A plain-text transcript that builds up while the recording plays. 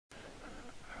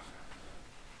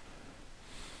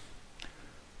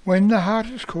When the heart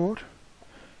is caught,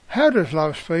 how does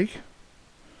love speak?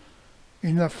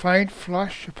 In the faint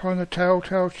flush upon the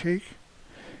telltale cheek,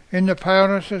 in the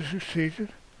paleness that succeeds it,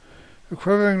 the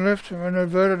quivering lips of an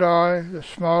averted eye, the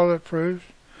smile that proves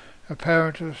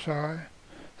apparent to the sigh.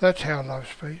 That's how love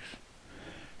speaks.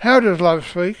 How does love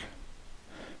speak?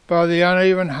 By the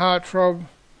uneven heart throb,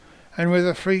 and with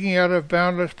a freaking out of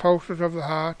boundless pulses of the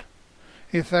heart,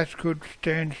 if that could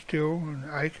stand still and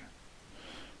ache,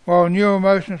 while new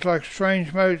emotions like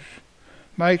strange motes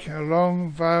make a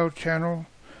long veiled channel,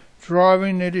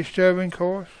 driving their disturbing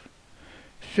course,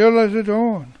 still as the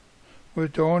dawn,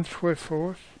 with dawn's swift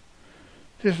force.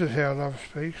 This is how love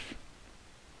speaks.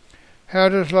 How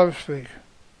does love speak?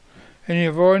 In the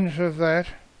avoidance of that,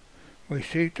 we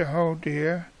seek to hold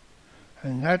dear,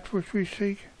 and that which we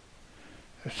seek,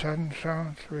 the sudden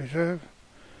silence reserve,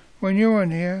 when you are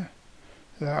near,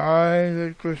 the eye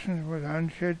that glistens with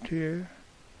unshed tear,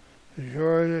 the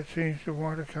joy that seems to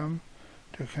want to come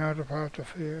to counterpart the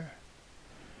fear.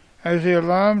 As the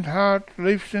alarmed heart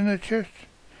leaps in the chest,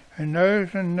 and knows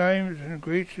and names and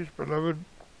greets his beloved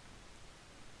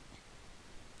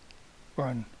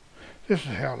one. This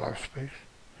is how love speaks.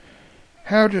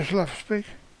 How does love speak?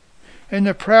 In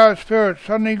the proud spirit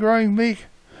suddenly growing meek,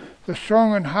 the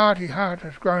strong and hearty heart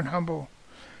has grown humble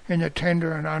in the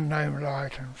tender and unnamed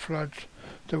light, and floods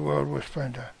the world with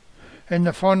splendour. In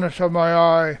the fondness of my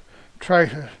eye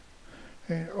traces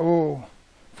in all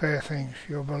fair things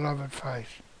your beloved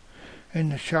face, in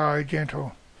the shy,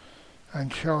 gentle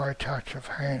and shy touch of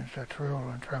hands that thrill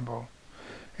and tremble,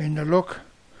 in the look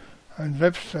and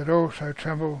lips that also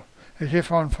tremble as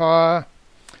if on fire,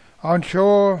 on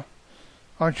shores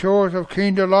of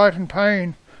keen delight and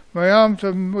pain, my arms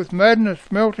with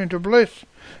madness melt into bliss,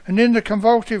 and in the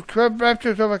convulsive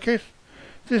raptures of a kiss,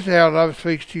 this is how love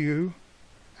speaks to you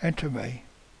and to me.